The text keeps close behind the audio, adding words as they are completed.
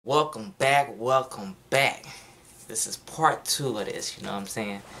Welcome back, welcome back. This is part 2 of this, you know what I'm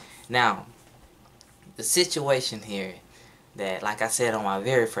saying? Now, the situation here that, like I said on my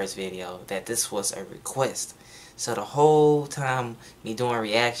very first video, that this was a request. So the whole time me doing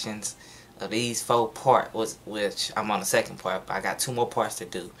reactions of these 4 parts, which I'm on the second part, but I got 2 more parts to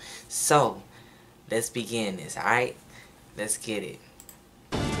do. So, let's begin this, alright? Let's get it.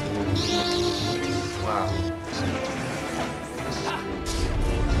 Wow.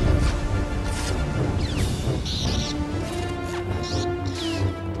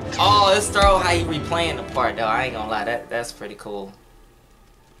 Oh, let's throw how you replaying the part though. I ain't gonna lie, that's pretty cool.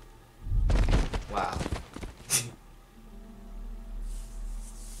 Wow.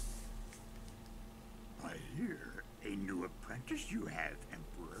 I hear a new apprentice you have,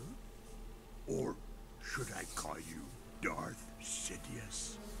 Emperor. Or should I call you Darth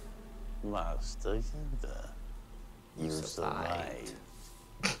Sidious? Master Yoda, you survived.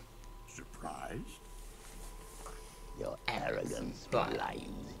 Surprised? Your arrogance blinds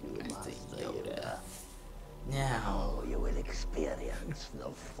you, Master Yoda. Now, Oh, you will experience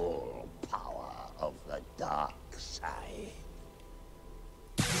the full power of the dark side.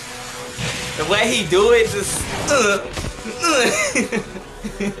 the way he do it just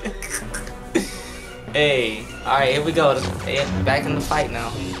Hey, alright, here we go. Yeah, back in the fight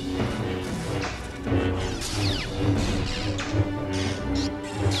now.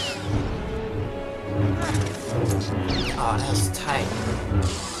 Oh, that was tight.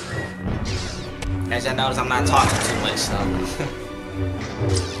 As y'all notice, I'm not talking too much, so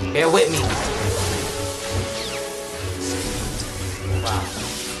bear with me. Wow.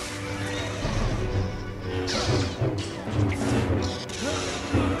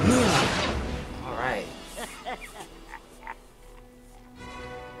 Alright.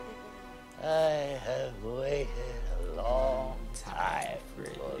 I have waited a long time for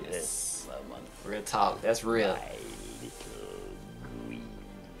for this. this moment. Real talk, that's real. My little green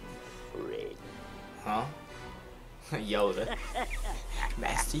friend. Huh? Yoda.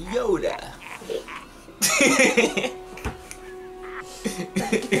 Master Yoda.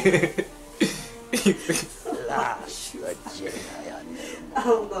 Last the Jedi I knew.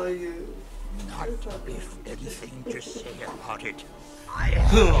 Oh no, you. Not if anything to say about it.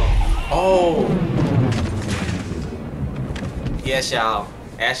 Oh. Yes, y'all.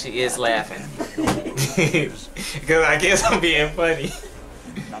 Ashley is laughing. Because I guess I'm being funny.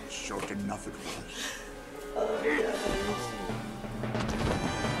 Not short enough it was. Oh yeah.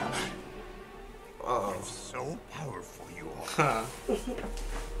 Oh. So powerful you are. Huh.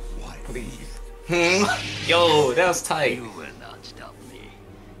 Why Please. Yo, that was tight. You will not stop me.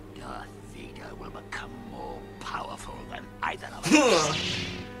 Darth Vader will become more powerful than either of us.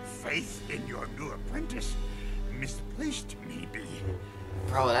 faith in your new apprentice? Misplaced, maybe.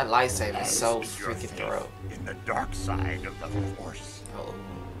 Bro, that lightsaber is so As is your freaking faith throat. in the dark side of the Force. Oh.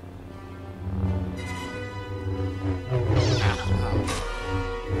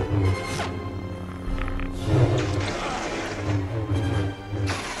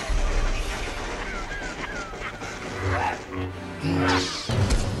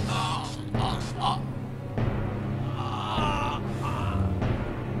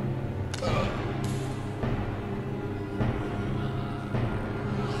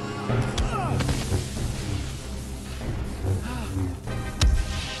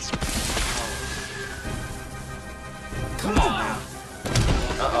 Come on now.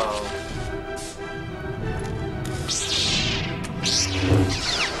 Uh-oh.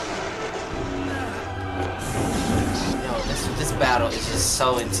 Yo, this battle is just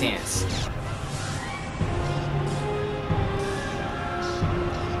so intense.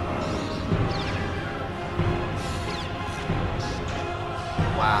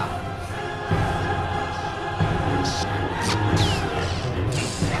 Wow.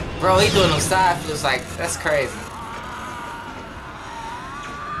 Bro, he doing them side flips like, that's crazy.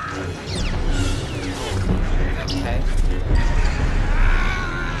 Okay.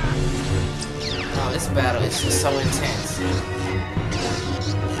 Oh, this battle is just so intense.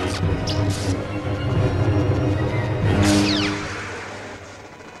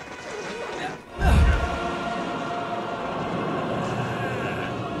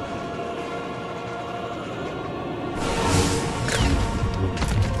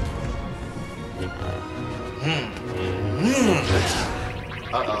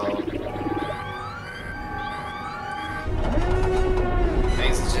 Uh-oh.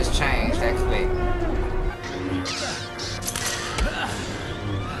 Things have just changed that quick.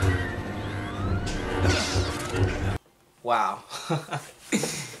 Wow.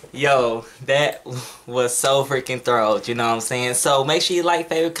 Yo, that was so freaking thorough, you know what I'm saying? So make sure you like,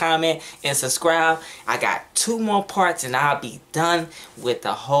 favorite, comment, and subscribe. I got 2 more parts and I'll be done with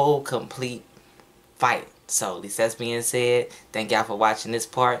the whole complete fight. So, at least that's being said, thank y'all for watching this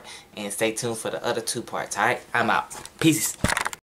part, and stay tuned for the other 2 parts, alright? I'm out. Peace.